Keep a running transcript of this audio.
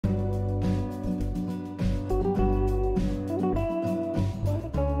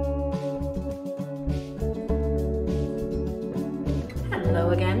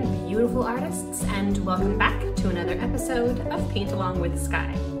beautiful artists, and welcome back to another episode of Paint Along with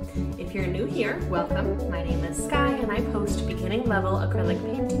Skye. If you're new here, welcome. My name is Skye and I post beginning level acrylic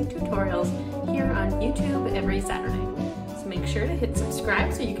painting tutorials here on YouTube every Saturday. So make sure to hit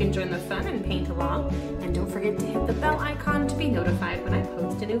subscribe so you can join the fun and paint along, and don't forget to hit the bell icon to be notified when I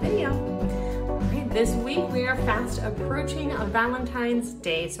post a new video. Alright, this week we are fast approaching Valentine's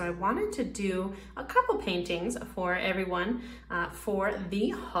Day, so I wanted to do a couple paintings for everyone for the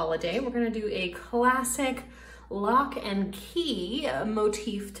holiday. We're going to do a classic lock and key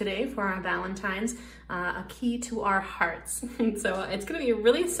motif today for our Valentines, a key to our hearts. So it's going to be a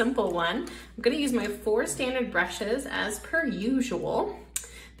really simple one. I'm going to use my 4 standard brushes as per usual.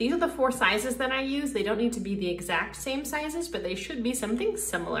 These are the 4 sizes that I use. They don't need to be the exact same sizes, but they should be something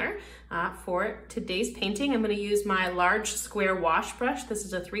similar. For today's painting, I'm going to use my large square wash brush. This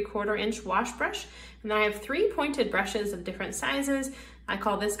is a 3/4 inch wash brush. And then I have 3 pointed brushes of different sizes. I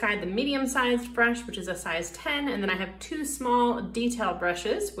call this guy the medium-sized brush, which is a size 10. And then I have 2 small detail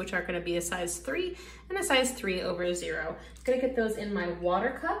brushes, which are going to be a size 3 and a size 3/0. I'm going to get those in my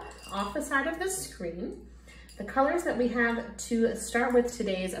water cup off the side of the screen. The colors that we have to start with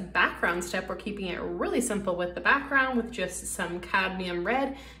today's background step, we're keeping it really simple with the background with just some cadmium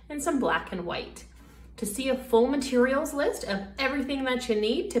red and some black and white. To see a full materials list of everything that you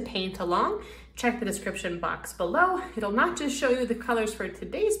need to paint along, check the description box below. It'll not just show you the colors for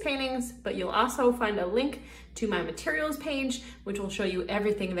today's paintings, but you'll also find a link to my materials page, which will show you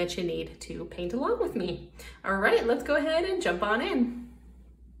everything that you need to paint along with me. All right, let's go ahead and jump on in.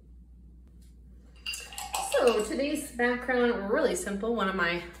 So today's background, really simple, one of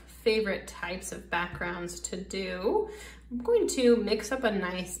my favorite types of backgrounds to do. I'm going to mix up a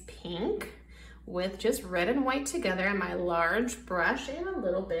nice pink with just red and white together in my large brush and a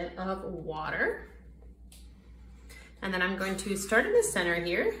little bit of water. And then I'm going to start in the center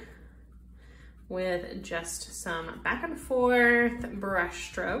here with just some back and forth brush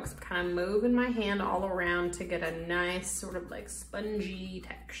strokes, kind of moving my hand all around to get a nice sort of like spongy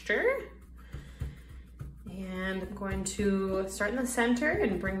texture. And I'm going to start in the center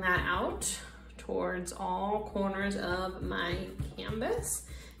and bring that out towards all corners of my canvas.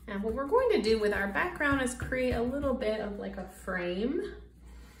 And what we're going to do with our background is create a little bit of like a frame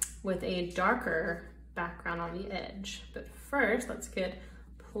with a darker background on the edge. But first, let's get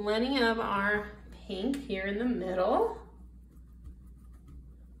plenty of our pink here in the middle.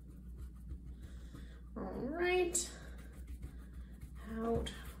 All right,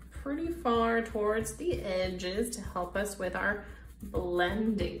 out pretty far towards the edges to help us with our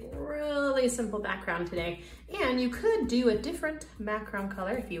blending. Really simple background today. And you could do a different background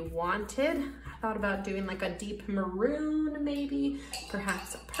color if you wanted. I thought about doing like a deep maroon maybe,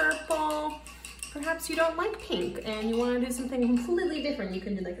 perhaps a purple. Perhaps you don't like pink and you want to do something completely different. You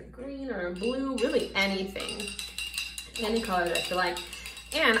can do like a green or a blue, really anything, any color that you like.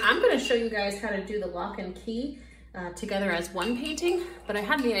 And I'm going to show you guys how to do the lock and key together as one painting, but I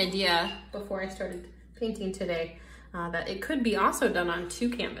had the idea before I started painting today that it could be also done on 2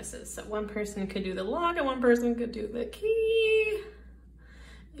 canvases. So one person could do the lock and one person could do the key.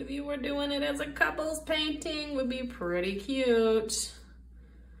 If you were doing it as a couples painting, would be pretty cute.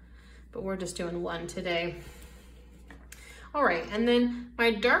 But we're just doing one today. All right, and then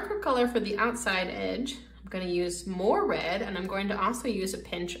my darker color for the outside edge, I'm going to use more red, and I'm going to also use a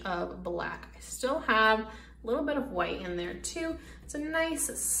pinch of black. I still have a little bit of white in there too. It's a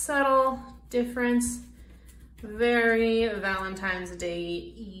nice subtle difference, very Valentine's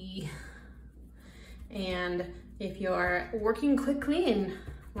Day-y. And if you're working quickly and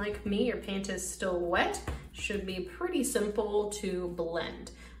like me, your paint is still wet, should be pretty simple to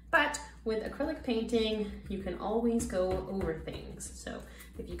blend. But with acrylic painting, you can always go over things. So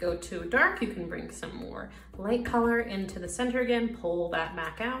if you go too dark, you can bring some more light color into the center again, pull that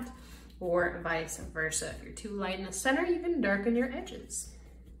back out, or vice versa. If you're too light in the center, you can darken your edges.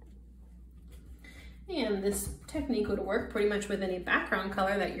 And this technique would work pretty much with any background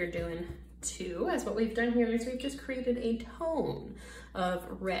color that you're doing too, as what we've done here is we've just created a tone of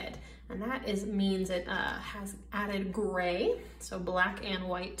red. And that means it has added gray, so black and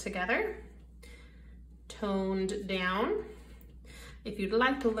white together, toned down. If you'd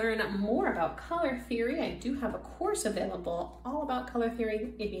like to learn more about color theory, I do have a course available all about color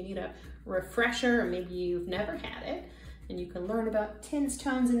theory if you need a refresher or maybe you've never had it. And you can learn about tints,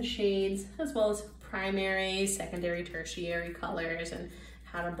 tones, and shades, as well as primary, secondary, tertiary colors and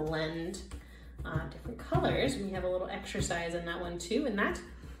how to blend different colors. We have a little exercise in that one too, and that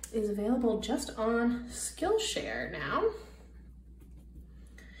is available just on Skillshare now.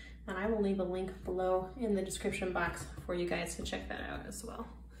 And I will leave a link below in the description box for you guys to check that out as well.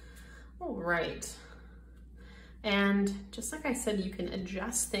 All right. And just like I said, you can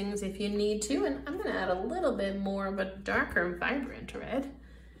adjust things if you need to. And I'm gonna add a little bit more of a darker vibrant red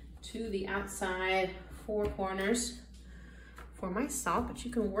to the outside four corners for myself, but you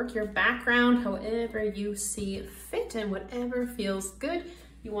can work your background however you see fit and whatever feels good.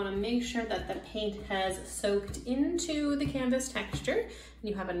 You wanna make sure that the paint has soaked into the canvas texture and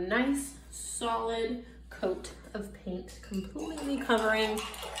you have a nice solid coat of paint completely covering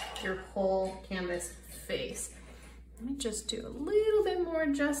your whole canvas face. Let me just do a little bit more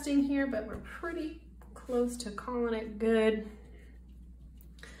adjusting here, but we're pretty close to calling it good.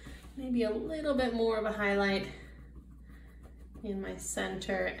 Maybe a little bit more of a highlight in my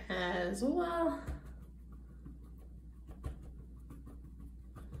center as well.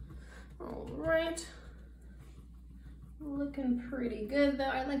 All right, looking pretty good though.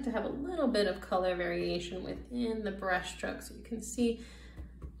 I like to have a little bit of color variation within the brush stroke, so you can see,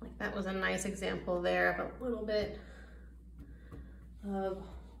 like that was a nice example there of a little bit of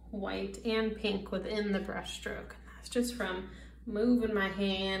white and pink within the brush stroke. That's just from moving my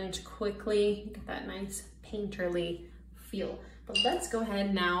hand quickly. You get that nice painterly feel. But let's go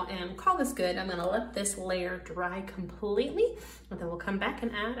ahead now and call this good. I'm gonna let this layer dry completely, and then we'll come back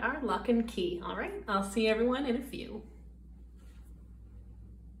and add our lock and key. All right, I'll see everyone in a few.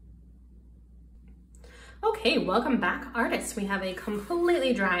 Okay, welcome back, artists. We have a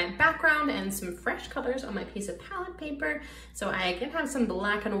completely dry background and some fresh colors on my piece of palette paper. So I again have some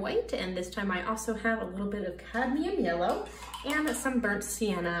black and white, and this time I also have a little bit of cadmium yellow and some burnt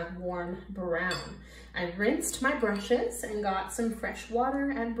sienna warm brown. I rinsed my brushes and got some fresh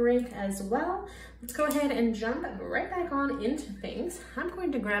water at break as well. Let's go ahead and jump right back on into things. I'm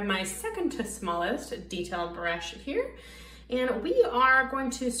going to grab my second to smallest detailed brush here, and we are going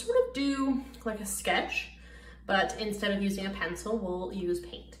to sort of do like a sketch, but instead of using a pencil, we'll use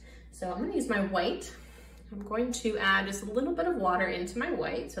paint. So I'm gonna use my white. I'm going to add just a little bit of water into my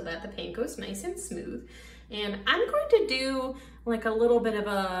white so that the paint goes nice and smooth. And I'm going to do like a little bit of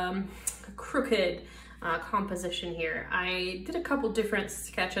a crooked composition here. I did a couple different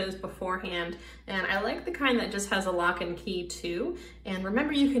sketches beforehand, and I like the kind that just has a lock and key too. And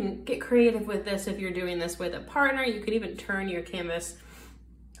remember, you can get creative with this if you're doing this with a partner. You could even turn your canvas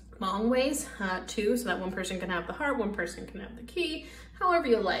long ways too, so that one person can have the heart, one person can have the key, however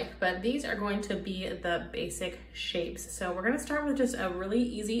you like. But these are going to be the basic shapes. So we're gonna start with just a really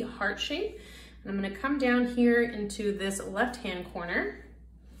easy heart shape. And I'm gonna come down here into this left-hand corner.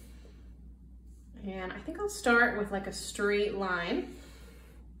 And I think I'll start with like a straight line.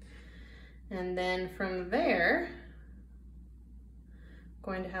 And then from there, I'm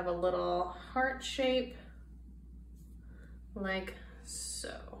going to have a little heart shape like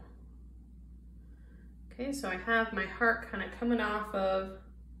so. Okay, so I have my heart kind of coming off of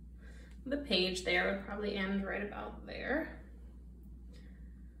the page there. It would probably end right about there.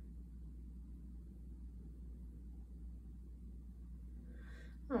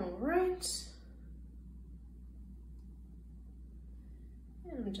 All right.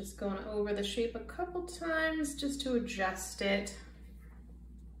 And I'm just going over the shape a couple times just to adjust it.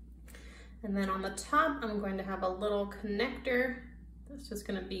 And then on the top, I'm going to have a little connector. That's just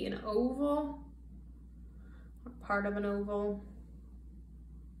going to be an oval, or part of an oval,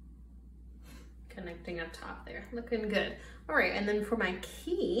 connecting up top there. Looking good. All right, and then for my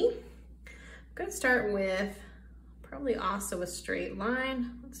key, I'm going to start with probably also a straight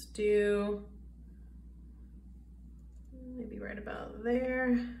line. Let's do maybe right about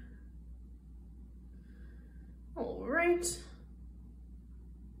there. All right.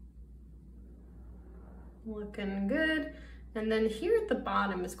 Looking good. And then here at the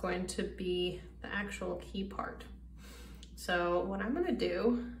bottom is going to be the actual key part. So what I'm gonna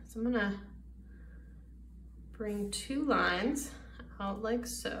do is I'm gonna bring two lines out like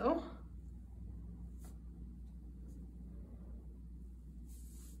so.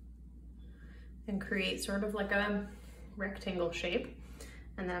 And create sort of like a rectangle shape.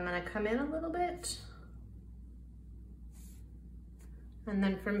 And then I'm gonna come in a little bit. And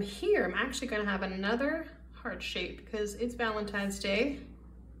then from here, I'm actually gonna have another heart shape because it's Valentine's Day.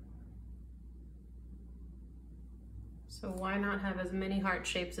 So why not have as many heart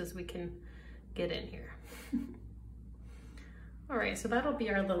shapes as we can get in here? All right, so that'll be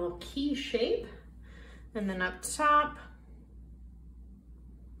our little key shape. And then up top,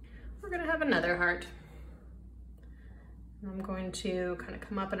 we're gonna have another heart. I'm going to kind of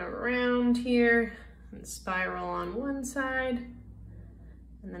come up and around here and spiral on one side,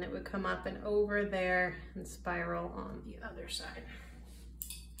 and then it would come up and over there and spiral on the other side.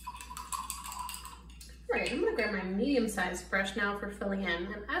 Right, I'm gonna grab my medium-sized brush now for filling in,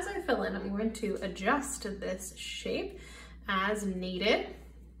 and as I fill in, I'm going to adjust this shape as needed.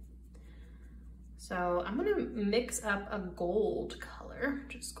 So I'm gonna mix up a gold color,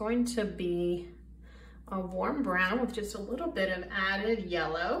 which is going to be a warm brown with just a little bit of added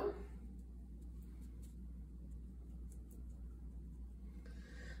yellow.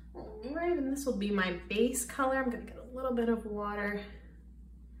 All right, and this will be my base color. I'm gonna get a little bit of water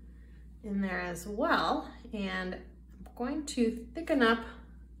in there as well, and I'm going to thicken up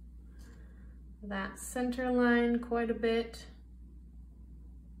that center line quite a bit,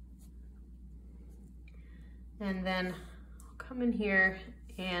 and then I'll come in here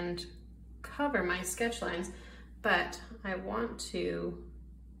and cover my sketch lines, but I want to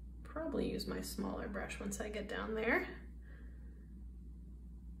probably use my smaller brush once I get down there.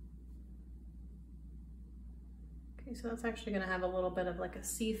 Okay, so that's actually gonna have a little bit of like a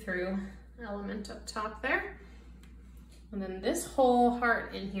see-through element up top there. And then this whole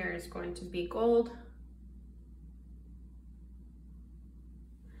heart in here is going to be gold.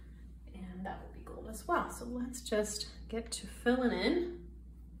 And that will be gold as well. So let's just get to filling in.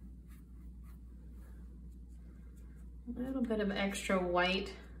 A little bit of extra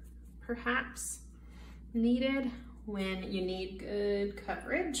white perhaps needed when you need good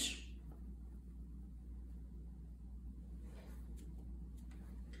coverage.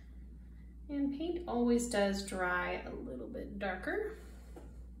 And paint always does dry a little bit darker.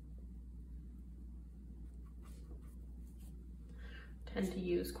 Tend to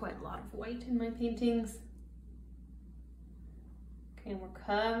use quite a lot of white in my paintings. Okay, and we're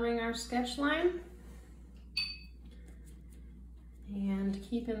covering our sketch line and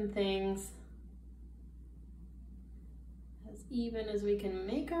keeping things as even as we can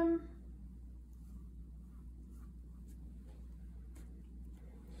make them.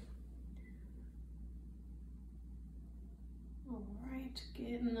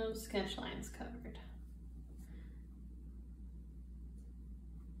 Getting those sketch lines covered.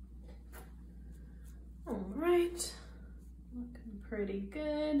 All right, looking pretty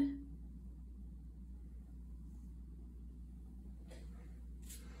good.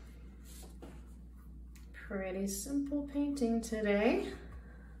 Pretty simple painting today.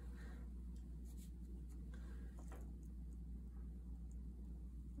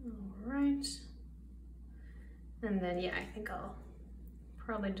 All right, and then yeah, I think I'll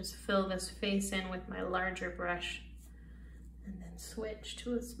probably just fill this face in with my larger brush and then switch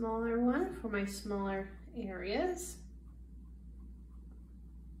to a smaller one for my smaller areas.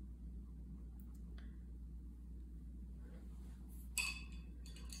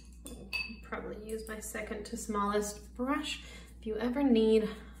 I'll probably use my second to smallest brush. If you ever need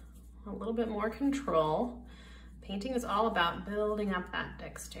a little bit more control, painting is all about building up that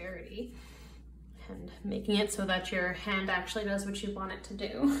dexterity and making it so that your hand actually does what you want it to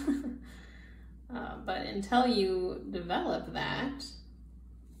do. But until you develop that,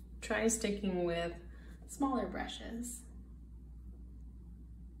 try sticking with smaller brushes.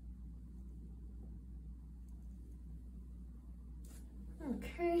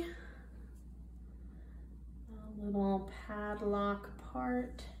 Okay, a little padlock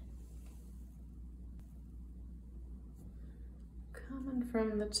part. Coming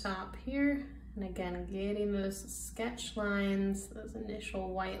from the top here. And again, getting those sketch lines, those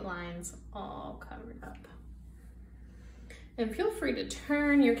initial white lines all covered up. And feel free to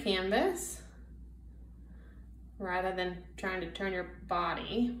turn your canvas rather than trying to turn your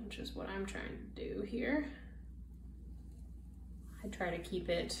body, which is what I'm trying to do here. I try to keep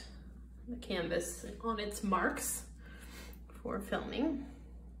the canvas on its marks for filming,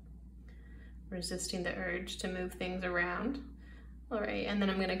 resisting the urge to move things around. All right, and then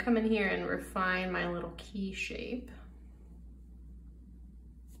I'm gonna come in here and refine my little key shape.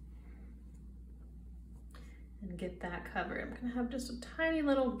 And get that covered. I'm gonna have just a tiny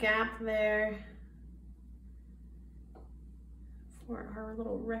little gap there for our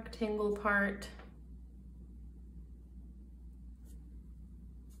little rectangle part.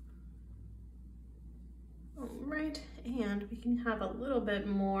 All right, and we can have a little bit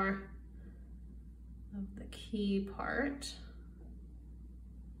more of the key part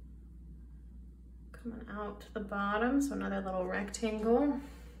coming out to the bottom, so another little rectangle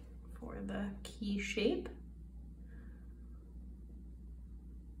for the key shape.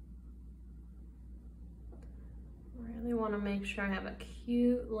 Really want to make sure I have a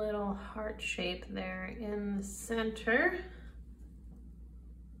cute little heart shape there in the center.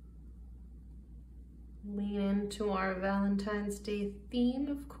 Lean into our Valentine's Day theme,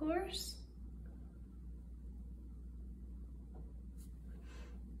 of course.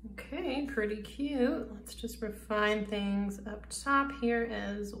 Okay, pretty cute. Let's just refine things up top here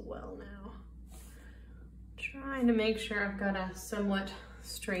as well now. Trying to make sure I've got a somewhat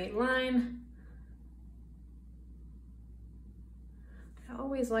straight line. I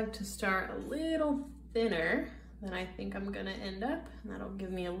always like to start a little thinner than I think I'm gonna end up, and that'll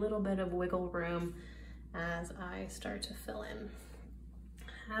give me a little bit of wiggle room as I start to fill in.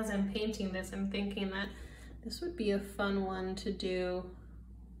 As I'm painting this, I'm thinking that this would be a fun one to do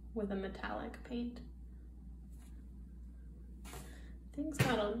with a metallic paint. Things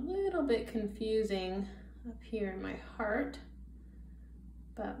got a little bit confusing up here in my heart,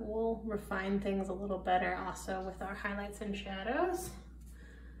 but we'll refine things a little better also with our highlights and shadows.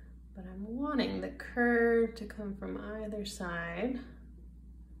 But I'm wanting the curve to come from either side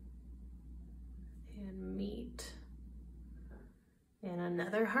and meet in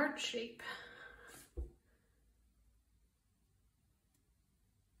another heart shape.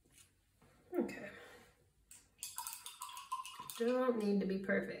 Okay. Don't need to be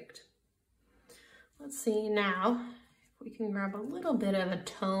perfect. Let's see now if we can grab a little bit of a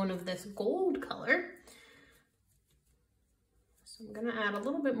tone of this gold color. So I'm gonna add a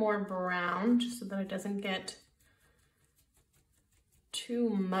little bit more brown just so that it doesn't get too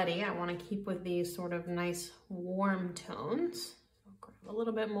muddy. I wanna keep with these sort of nice warm tones. So I'll grab a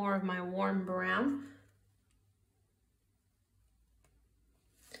little bit more of my warm brown.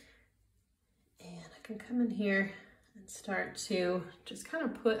 And I can come in here and start to just kind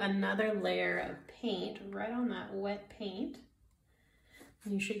of put another layer of paint right on that wet paint.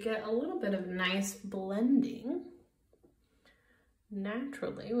 And you should get a little bit of nice blending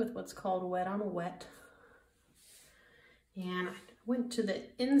naturally with what's called wet on wet. And I went to the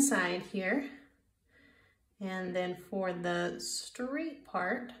inside here, and then for the straight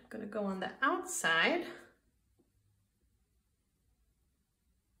part, I'm gonna go on the outside.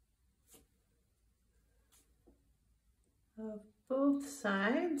 Of both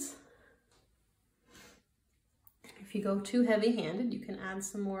sides. If you go too heavy-handed, you can add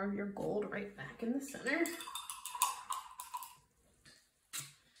some more of your gold right back in the center.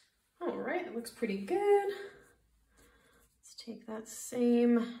 All right, it looks pretty good. Let's take that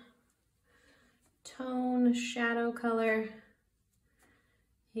same tone, shadow color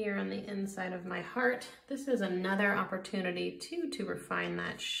here on the inside of my heart. This is another opportunity to refine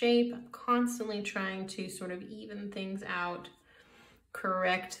that shape. I'm constantly trying to sort of even things out,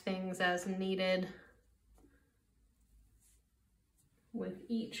 correct things as needed with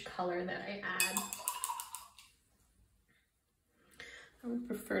each color that I add. I would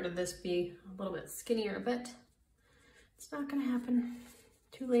prefer to this be a little bit skinnier, but it's not gonna happen.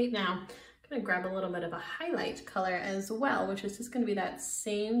 Too late now. I'm gonna grab a little bit of a highlight color as well, which is just gonna be that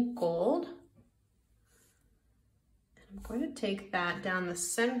same gold. And I'm going to take that down the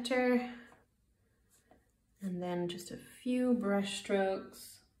center and then just a few brush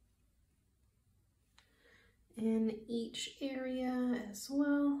strokes in each area as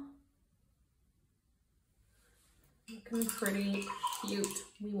well. Looking pretty cute.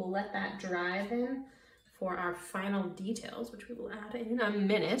 We will let that dry then for our final details, which we will add in a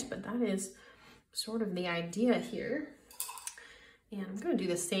minute, but that is sort of the idea here. And I'm gonna do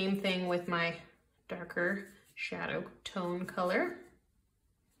the same thing with my darker shadow tone color.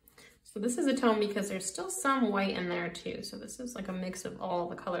 So this is a tone because there's still some white in there too. So this is like a mix of all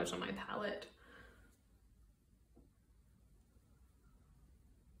the colors on my palette.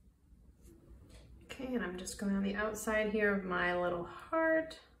 Okay, and I'm just going on the outside here of my little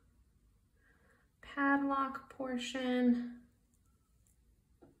heart padlock portion.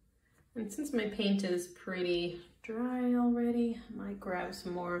 And since my paint is pretty dry already, I might grab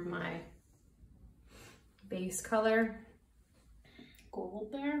some more of my base color, gold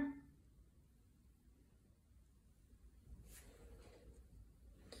there.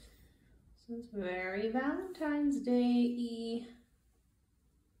 So it's very Valentine's Day-y.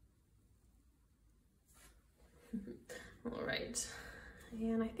 All right,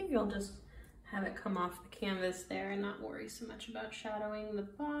 and I think I'll just have it come off the canvas there and not worry so much about shadowing the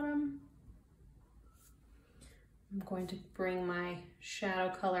bottom. I'm going to bring my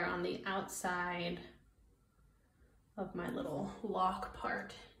shadow color on the outside of my little lock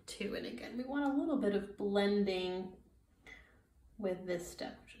part too. And again, we want a little bit of blending with this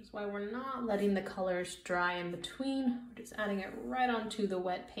step, which is why we're not letting the colors dry in between. We're just adding it right onto the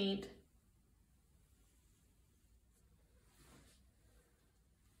wet paint.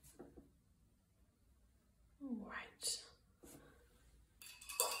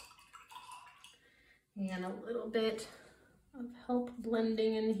 And a little bit of help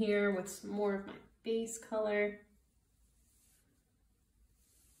blending in here with some more of my base color.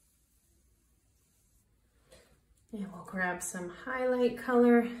 And we'll grab some highlight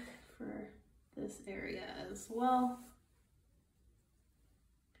color for this area as well.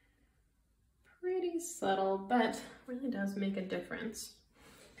 Pretty subtle, but really does make a difference.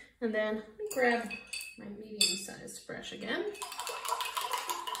 And then let me grab my medium-sized brush again.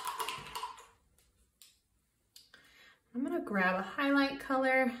 I'm gonna grab a highlight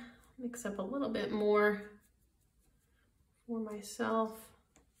color, mix up a little bit more for myself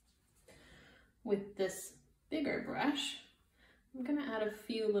with this bigger brush. I'm gonna add a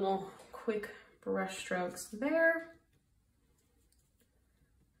few little quick brush strokes there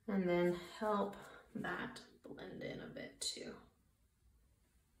and then help that blend in a bit too.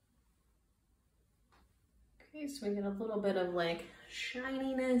 Okay, so we get a little bit of like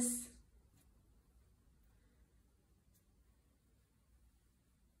shininess.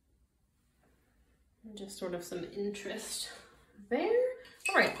 And just sort of some interest there.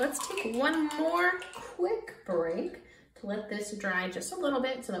 All right, let's take one more quick break to let this dry just a little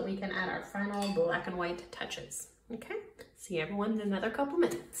bit so that we can add our final black and white touches. Okay, see everyone in another couple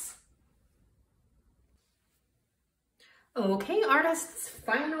minutes. Okay, artists,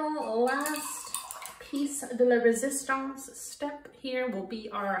 final last piece de la resistance step here will be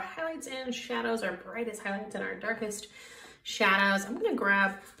our highlights and shadows, our brightest highlights and our darkest shadows. I'm gonna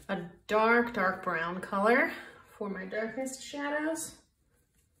grab a dark brown color for my darkest shadows.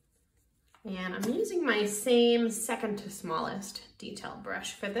 And I'm using my same second to smallest detail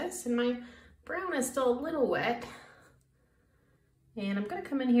brush for this, and my brown is still a little wet. And I'm gonna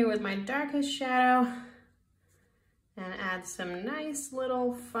come in here with my darkest shadow and add some nice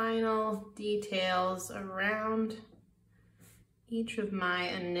little final details around each of my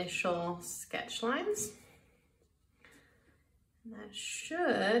initial sketch lines. And that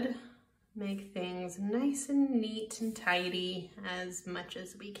should make things nice and neat and tidy as much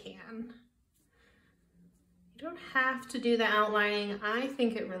as we can. You don't have to do the outlining. I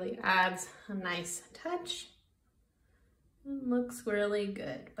think it really adds a nice touch. It looks really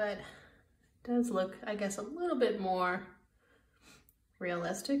good, but it does look, I guess, a little bit more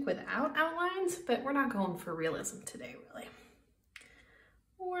realistic without outlines, but we're not going for realism today, really.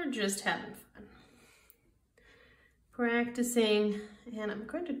 We're just having fun. Practicing, and I'm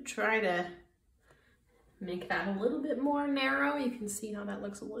going to try to make that a little bit more narrow. You can see how that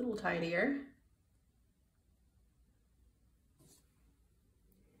looks a little tidier.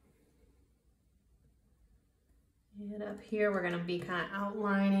 And up here, we're gonna be kind of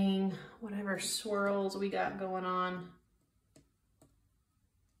outlining whatever swirls we got going on.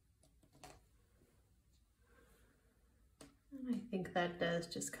 And I think that does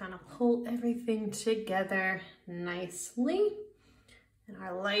just kind of pull everything together nicely. And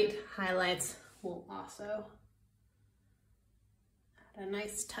our light highlights will also add a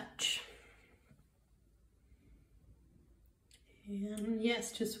nice touch. And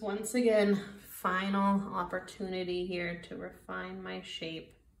yes, just once again, final opportunity here to refine my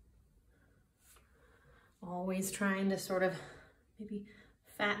shape. Always trying to sort of maybe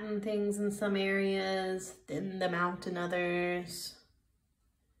fatten things in some areas, thin them out in others,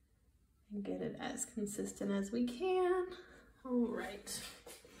 and get it as consistent as we can. All right.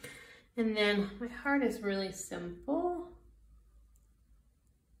 And then my heart is really simple.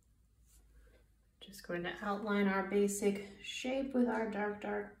 Just going to outline our basic shape with our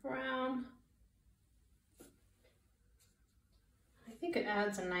dark brown. I think it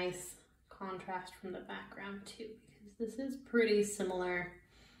adds a nice contrast from the background too, because this is pretty similar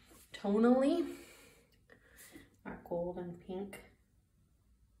tonally. Our gold and pink.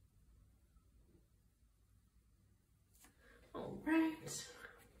 All right.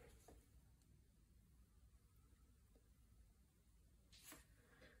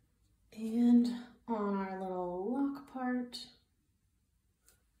 And on our little lock part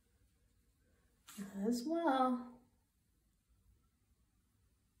as well.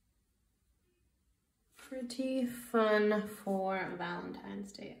 Pretty fun for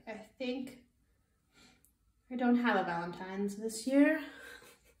Valentine's Day. I think I don't have a Valentine's this year,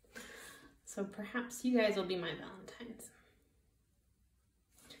 so perhaps you guys will be my Valentines.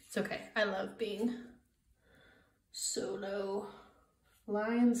 It's okay, I love being solo,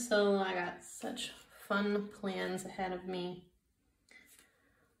 flying solo. I got such fun plans ahead of me.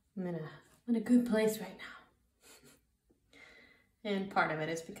 I'm in a good place right now. And part of it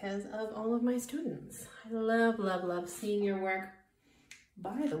is because of all of my students. I love seeing your work.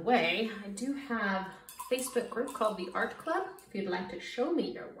 By the way, I do have a Facebook group called the Art Club. If you'd like to show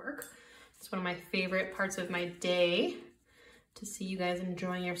me your work, it's one of my favorite parts of my day to see you guys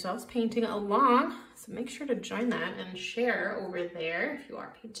enjoying yourselves painting along. So make sure to join that and share over there if you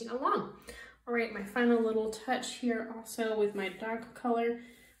are painting along. All right, my final little touch here also with my dark color,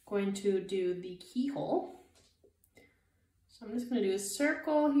 going to do the keyhole. So I'm just going to do a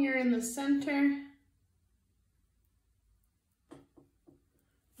circle here in the center.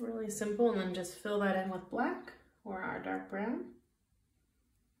 Really simple, and then just fill that in with black or our dark brown.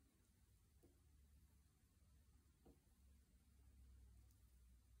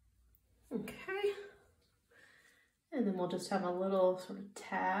 Okay. And then we'll just have a little sort of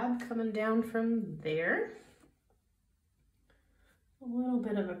tab coming down from there. A little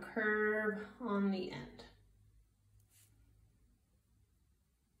bit of a curve on the end.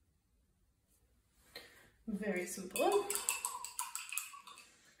 Very simple.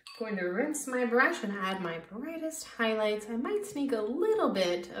 Going to rinse my brush and add my brightest highlights. I might sneak a little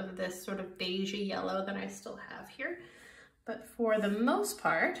bit of this sort of beigey yellow that I still have here, but for the most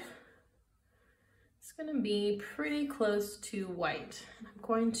part, it's going to be pretty close to white. I'm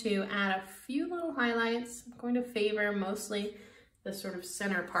going to add a few little highlights. I'm going to favor mostly the sort of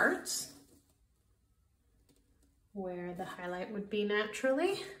center parts where the highlight would be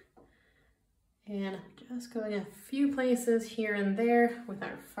naturally. And I'm just going a few places here and there with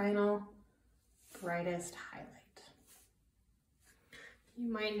our final brightest highlight.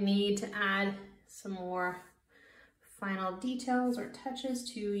 You might need to add some more final details or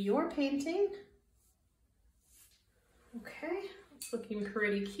touches to your painting. Okay, it's looking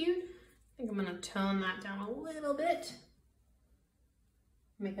pretty cute. I think I'm going to tone that down a little bit.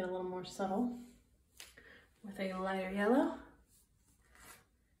 Make it a little more subtle with a lighter yellow.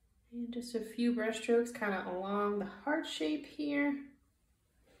 And just a few brush strokes kind of along the heart shape here.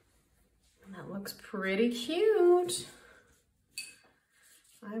 And that looks pretty cute.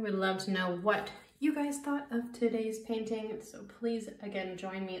 I would love to know what you guys thought of today's painting. So please, again,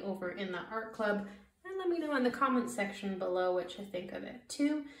 join me over in the art club. And let me know in the comments section below what you think of it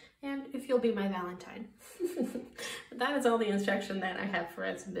too, and if you'll be my Valentine. That is all the instruction that I have for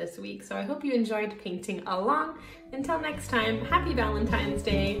us this week, so I hope you enjoyed painting along. Until next time, happy Valentine's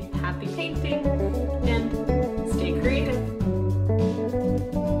Day, happy painting!